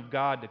servant of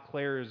God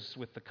declares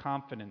with the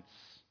confidence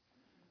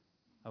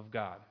of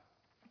God.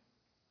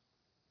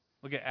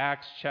 Look at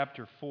Acts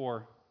chapter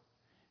 4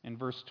 and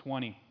verse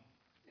 20.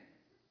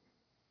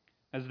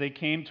 as they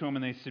came to him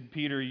and they said,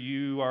 Peter,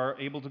 you are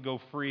able to go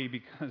free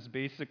because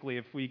basically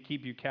if we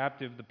keep you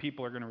captive, the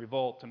people are going to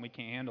revolt and we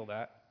can't handle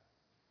that.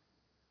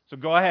 So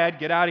go ahead,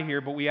 get out of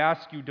here, but we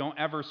ask you, don't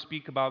ever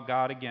speak about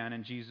God again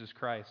and Jesus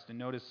Christ. And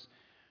notice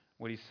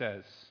what he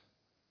says.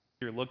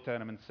 Peter looked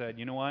at him and said,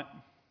 you know what?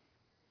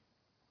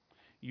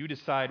 You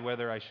decide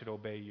whether I should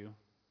obey you,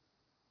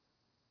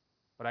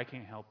 but I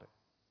can't help it.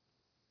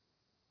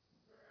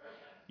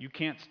 You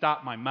can't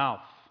stop my mouth.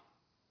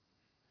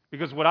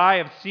 Because what I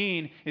have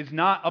seen is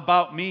not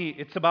about me,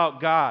 it's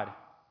about God.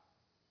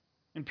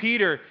 And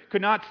Peter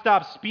could not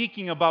stop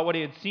speaking about what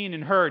he had seen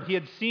and heard. He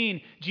had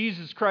seen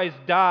Jesus Christ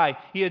die.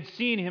 He had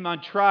seen him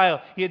on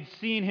trial. He had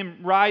seen him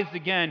rise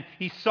again.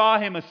 He saw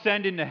him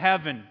ascend into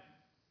heaven.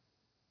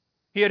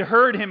 He had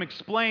heard him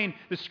explain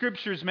the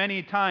scriptures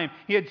many times.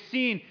 He had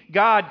seen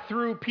God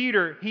through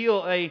Peter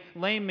heal a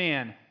lame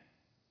man.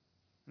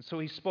 And so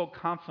he spoke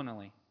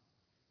confidently.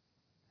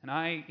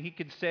 And he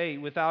could say,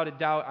 without a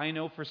doubt, I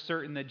know for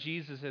certain that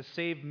Jesus has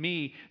saved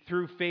me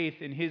through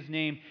faith in his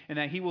name, and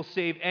that he will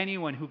save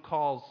anyone who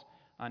calls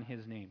on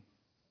his name.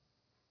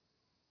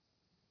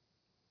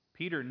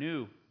 Peter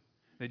knew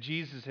that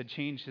Jesus had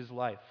changed his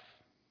life.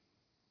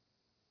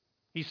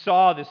 He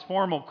saw this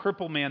former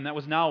crippled man that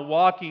was now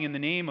walking in the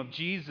name of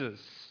Jesus.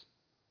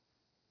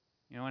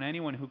 And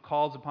anyone who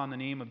calls upon the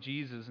name of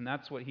Jesus, and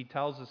that's what he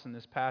tells us in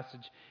this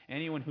passage,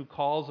 anyone who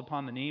calls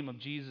upon the name of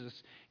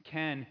Jesus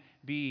can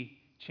be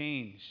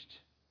changed.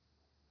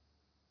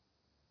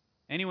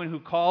 Anyone who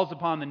calls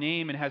upon the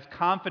name and has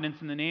confidence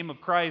in the name of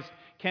Christ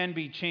can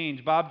be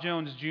changed. Bob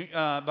Jones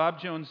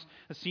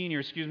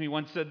Sr.,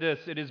 once said this: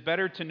 "It is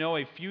better to know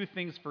a few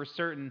things for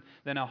certain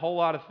than a whole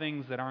lot of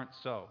things that aren't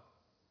so."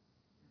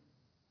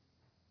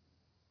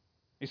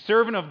 A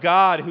servant of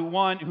God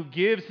who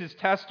gives his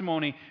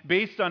testimony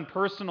based on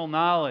personal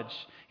knowledge.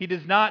 He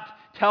does not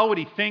tell what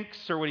he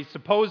thinks or what he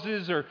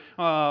supposes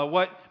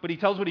but he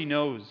tells what he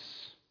knows.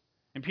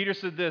 And Peter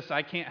said this: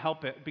 I can't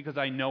help it because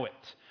I know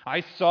it. I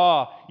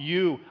saw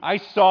you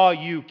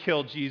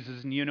kill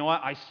Jesus, and you know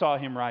what? I saw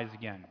him rise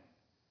again.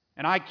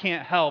 And I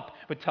can't help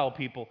but tell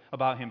people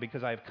about him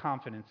because I have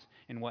confidence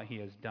in what he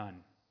has done.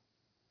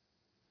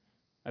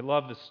 I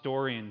love the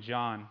story in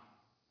John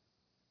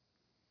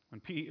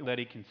when Peter that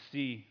he can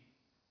see,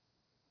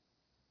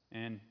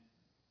 and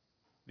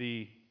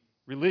the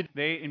religion,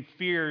 they in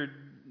fear,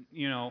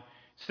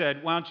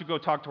 said, "Why don't you go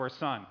talk to our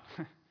son?"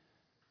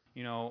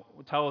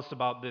 Tell us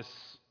about this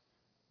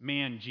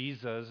man,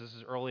 Jesus. This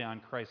is early on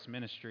Christ's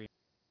ministry.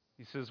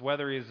 He says,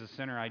 whether he is a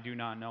sinner, I do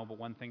not know, but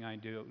one thing I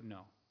do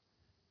know,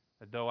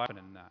 that though I am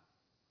in that.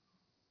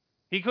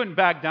 He couldn't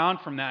back down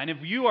from that. And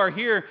if you are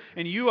here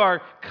and you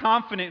are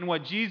confident in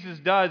what Jesus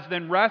does,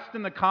 then rest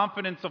in the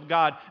confidence of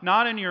God,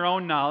 not in your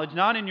own knowledge,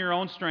 not in your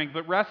own strength,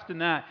 but rest in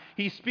that.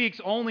 He speaks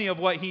only of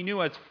what he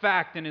knew as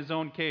fact in his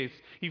own case.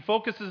 He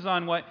focuses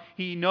on what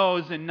he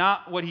knows and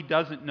not what he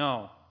doesn't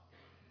know.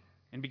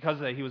 And because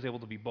of that, he was able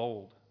to be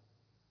bold.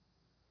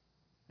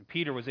 And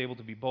Peter was able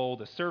to be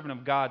bold. A servant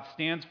of God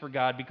stands for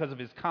God because of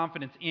his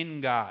confidence in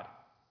God.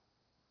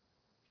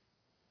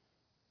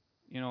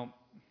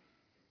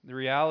 The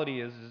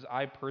reality is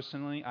I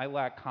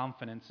lack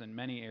confidence in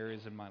many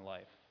areas of my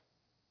life.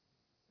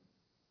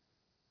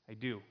 I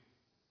do.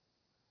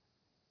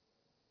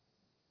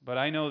 But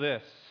I know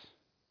this: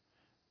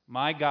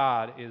 my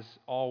God is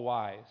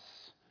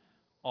all-wise,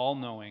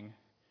 all-knowing,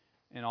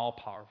 and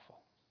all-powerful.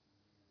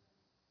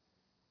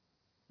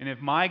 And if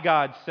my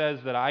God says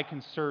that I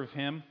can serve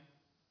him,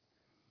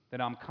 then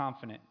I'm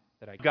confident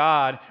that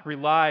God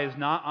relies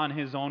not on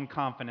his own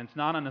confidence,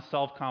 not on his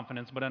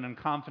self-confidence, but on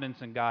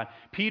confidence in God.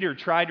 Peter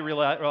tried to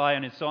rely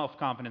on his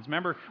self-confidence.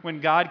 Remember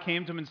when God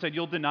came to him and said,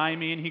 "You'll deny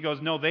me," and he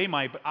goes, "No, they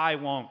might, but I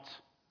won't."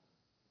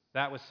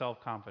 That was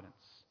self-confidence.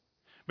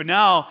 But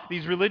now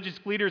these religious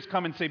leaders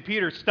come and say,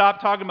 "Peter,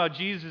 stop talking about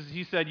Jesus."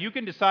 He said, "You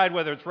can decide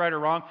whether it's right or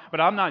wrong,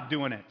 but I'm not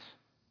doing it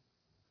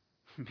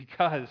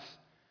because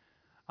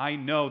I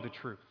know the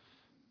truth,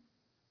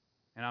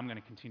 and I'm going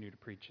to continue to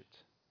preach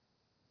it."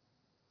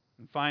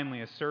 And finally,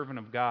 a servant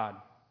of God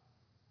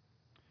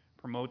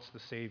promotes the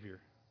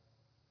Savior.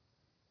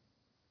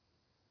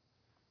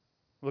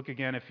 Look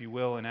again, if you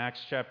will, in Acts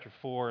chapter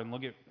 4 and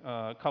look at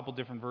a couple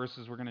different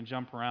verses. We're going to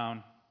jump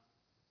around.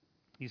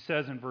 He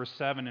says in verse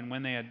 7, "And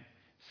when they had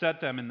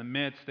set them in the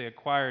midst, they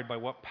inquired, by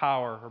what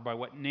power or by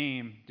what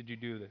name did you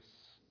do this?"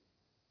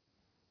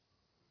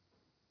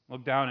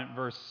 Look down at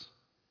verse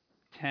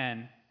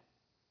 10.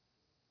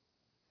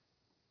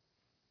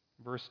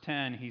 Verse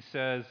 10, he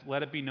says,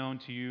 "Let it be known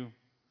to you,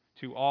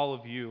 to all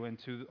of you, and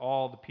to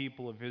all the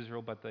people of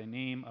Israel, by the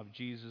name of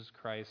Jesus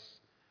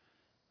Christ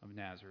of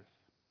Nazareth."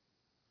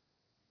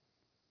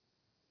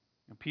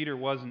 Now, Peter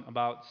wasn't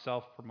about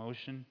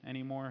self-promotion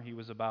anymore. He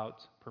was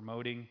about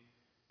promoting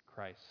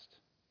Christ.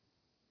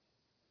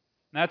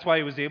 And that's why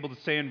he was able to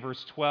say in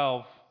verse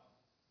 12,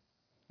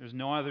 "There's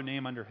no other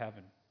name under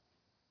heaven.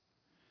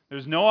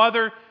 There's no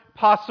other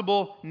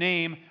possible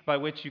name by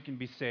which you can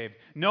be saved.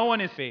 No one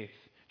is faith.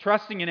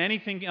 Trusting in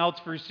anything else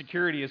for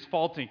security is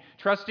faulty.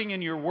 Trusting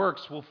in your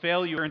works will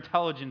fail you. Your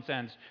intelligence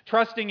ends.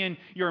 Trusting in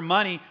your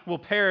money will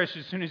perish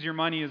as soon as your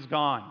money is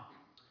gone.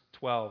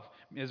 12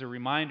 is a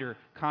reminder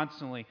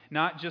constantly,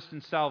 not just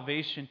in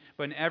salvation,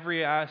 but in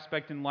every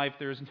aspect in life,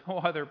 there is no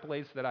other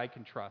place that I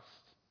can trust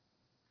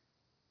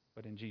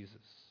but in Jesus.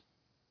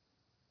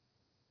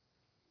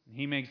 And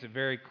he makes it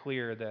very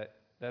clear that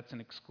that's an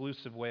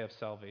exclusive way of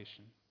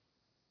salvation.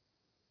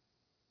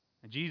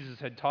 And Jesus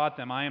had taught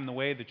them, I am the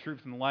way, the truth,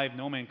 and the life.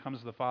 No man comes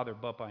to the Father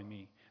but by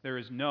me. There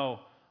is no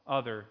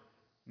other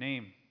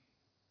name.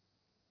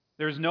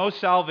 There is no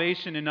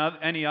salvation in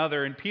any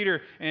other. And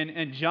Peter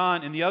and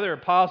John and the other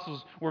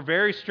apostles were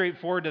very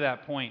straightforward to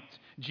that point.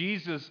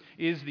 Jesus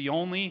is the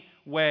only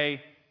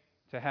way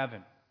to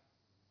heaven.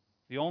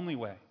 The only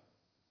way.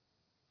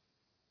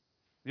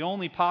 The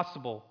only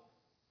possible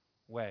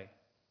way.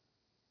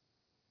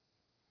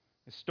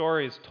 The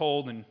story is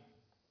told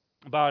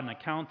about an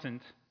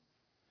accountant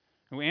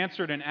who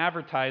answered an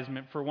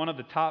advertisement for one of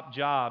the top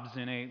jobs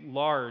in a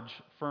large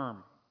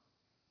firm.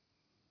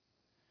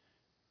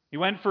 He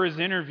went for his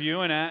interview,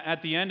 and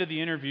at the end of the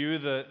interview,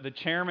 the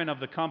chairman of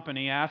the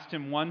company asked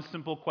him one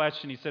simple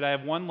question. He said, I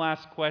have one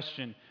last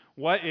question.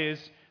 What is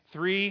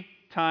 3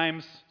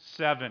 times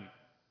 7?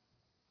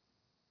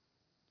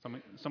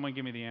 Someone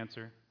give me the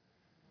answer.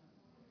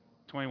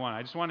 21.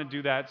 I just want to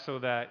do that so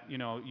that,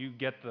 you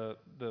get the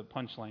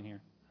punchline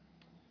here.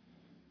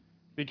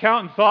 The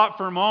accountant thought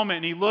for a moment,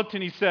 and he looked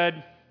and he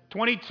said,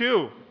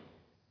 22.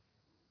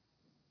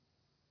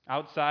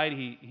 Outside,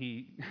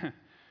 he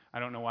I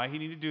don't know why he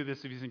needed to do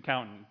this if he's an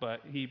accountant,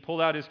 but he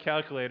pulled out his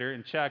calculator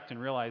and checked and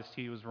realized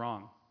he was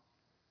wrong.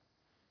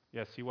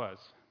 Yes, he was.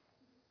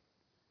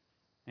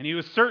 And he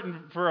was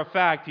certain for a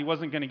fact he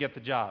wasn't going to get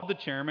the job. The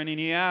chairman, and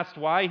he asked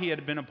why he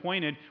had been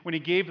appointed when he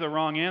gave the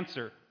wrong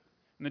answer.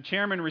 And the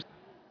chairman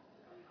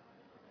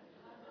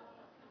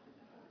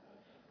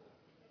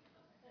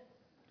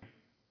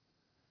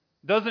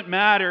doesn't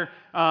matter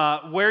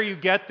where you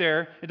get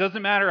there. It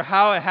doesn't matter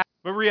how it happens.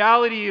 But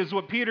reality is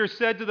what Peter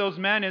said to those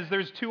men is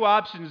there's 2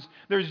 options.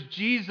 There's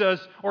Jesus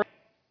or...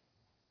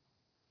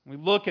 We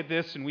look at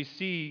this and we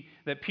see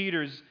that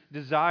Peter's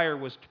desire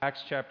was...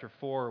 Acts chapter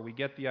 4, we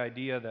get the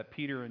idea that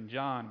Peter and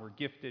John were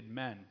gifted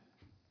men.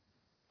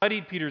 We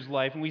studied Peter's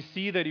life and we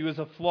see that he was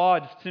a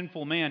flawed,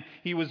 sinful man.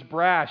 He was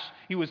brash.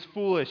 He was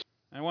foolish.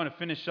 I want to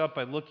finish up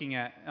by looking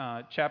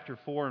at chapter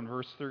 4 and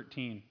verse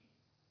 13.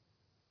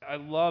 I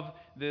love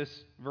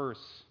this verse.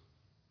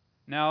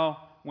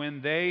 Now,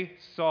 when they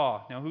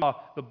saw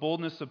the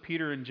boldness of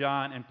Peter and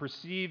John and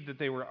perceived that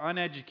they were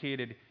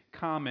uneducated,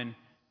 common.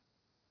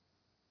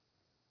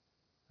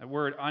 That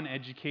word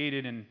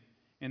uneducated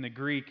in the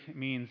Greek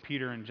means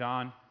Peter and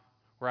John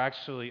were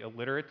actually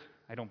illiterate.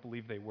 I don't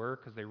believe they were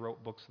because they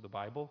wrote books of the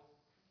Bible.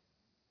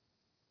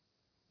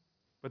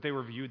 But they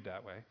were viewed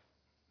that way.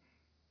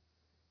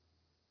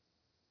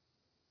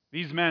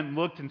 These men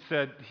looked and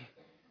said,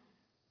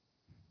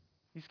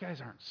 these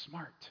guys aren't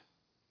smart.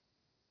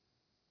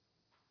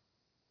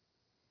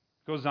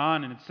 It goes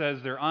on and it says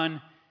they're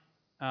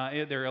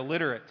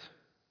illiterate.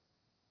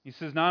 He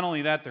says not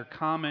only that, they're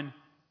common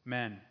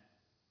men.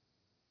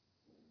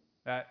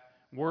 That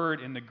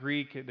word in the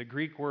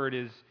Greek word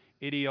is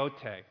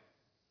idiote.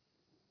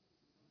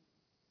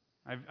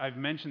 I've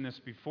mentioned this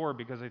before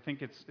because I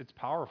think it's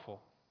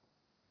powerful.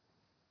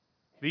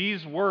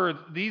 These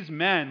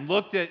men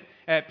looked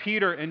at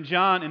Peter and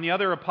John and the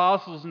other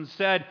apostles and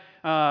said,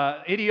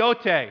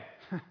 idiote,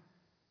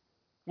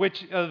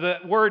 which the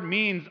word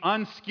means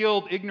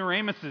unskilled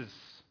ignoramuses.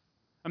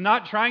 I'm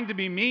not trying to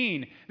be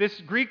mean. This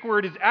Greek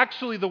word is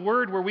actually the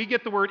word where we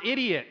get the word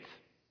idiot.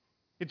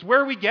 It's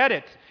where we get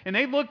it. And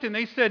they looked and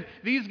they said,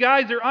 these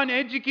guys are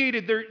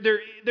uneducated.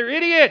 They're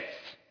idiots.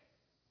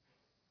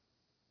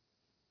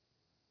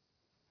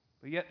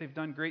 But yet they've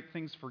done great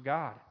things for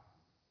God.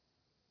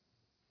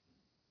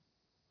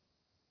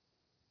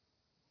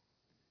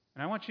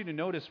 And I want you to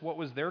notice what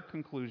was their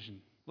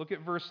conclusion. Look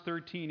at verse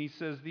 13. He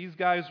says, these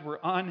guys were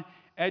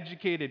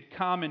uneducated,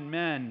 common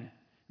men.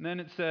 And then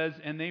it says,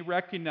 and they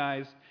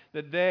recognized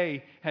that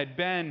they had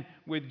been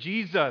with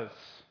Jesus.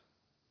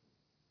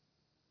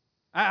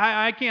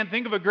 I can't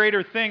think of a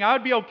greater thing. I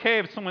would be okay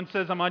if someone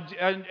says I'm an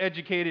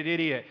uneducated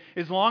idiot,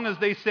 as long as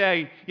they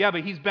say, yeah,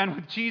 but he's been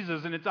with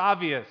Jesus and it's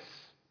obvious.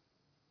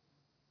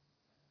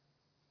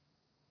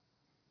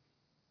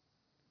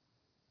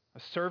 A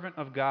servant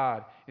of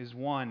God is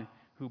one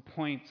who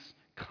points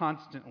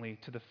constantly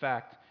to the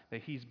fact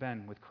that he's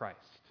been with Christ.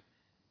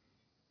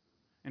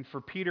 And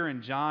for Peter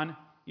and John,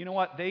 you know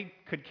what? They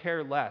could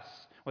care less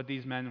what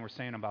these men were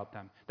saying about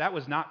them. That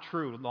was not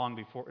true long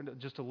before,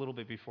 just a little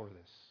bit before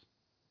this.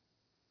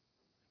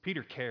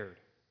 Peter cared.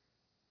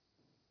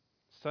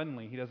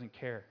 Suddenly, he doesn't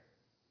care.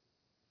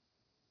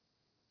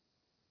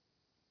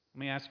 Let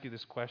me ask you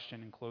this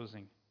question in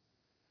closing.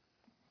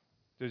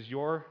 Does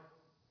your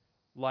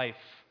life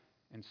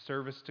and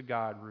service to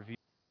God reveal?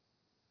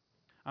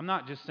 I'm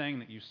not just saying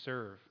that you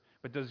serve,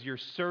 but does your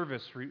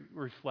service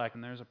reflect?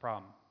 And there's a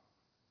problem.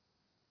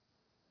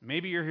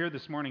 Maybe you're here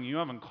this morning and you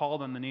haven't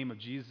called on the name of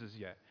Jesus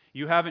yet.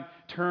 You haven't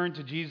turned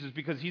to Jesus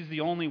because He's the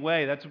only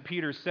way. That's what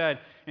Peter said.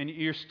 And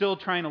you're still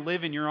trying to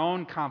live in your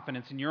own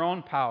confidence, in your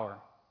own power.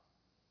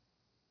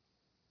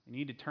 You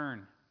need to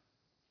turn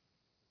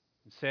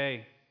and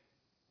say,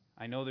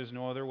 I know there's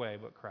no other way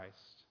but Christ.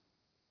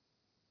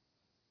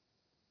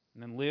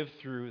 And then live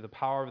through the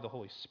power of the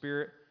Holy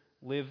Spirit,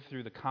 live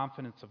through the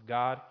confidence of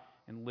God,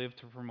 and live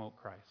to promote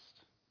Christ.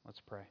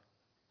 Let's pray.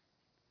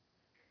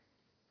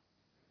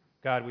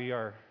 God, we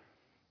are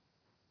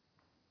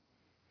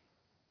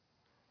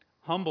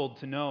humbled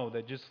to know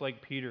that just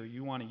like Peter,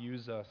 you want to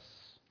use us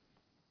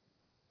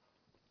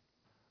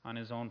on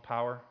his own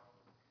power.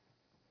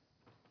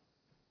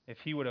 If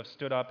he would have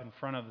stood up in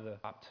front of the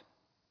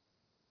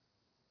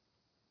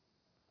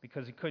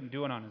because he couldn't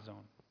do it on his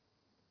own.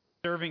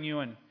 Serving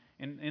you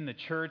in the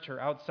church or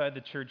outside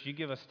the church, you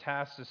give us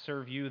tasks to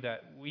serve you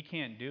that we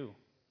can't do.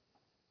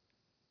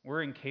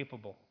 We're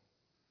incapable.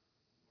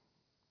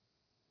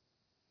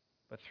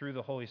 But through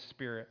the Holy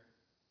Spirit,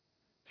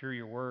 through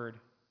your word,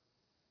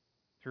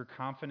 through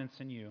confidence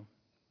in you,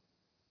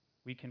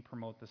 we can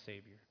promote the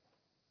Savior.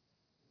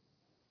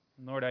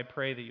 And Lord, I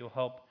pray that you'll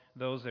help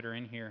those that are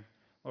in here.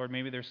 Lord,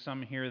 maybe there's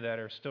some here that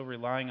are still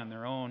relying on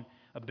their own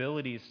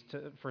abilities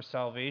for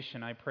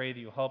salvation. I pray that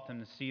you'll help them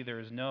to see there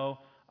is no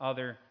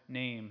other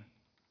name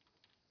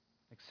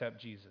except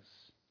Jesus,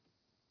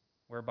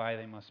 whereby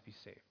they must be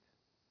saved.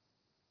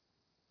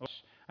 Lord,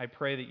 I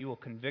pray that you will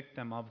convict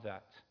them of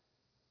that.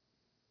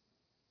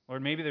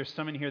 Lord, maybe there's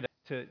some in here that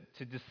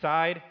to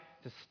decide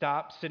to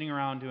stop sitting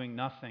around doing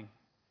nothing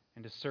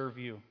and to serve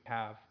you,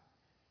 to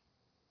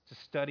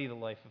study the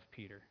life of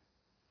Peter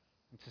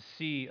and to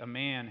see a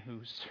man who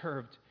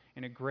served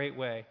in a great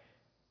way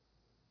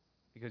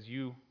because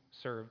you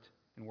served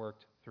and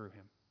worked through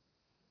him.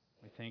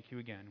 We thank you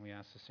again. We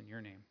ask this in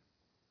your name.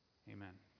 Amen.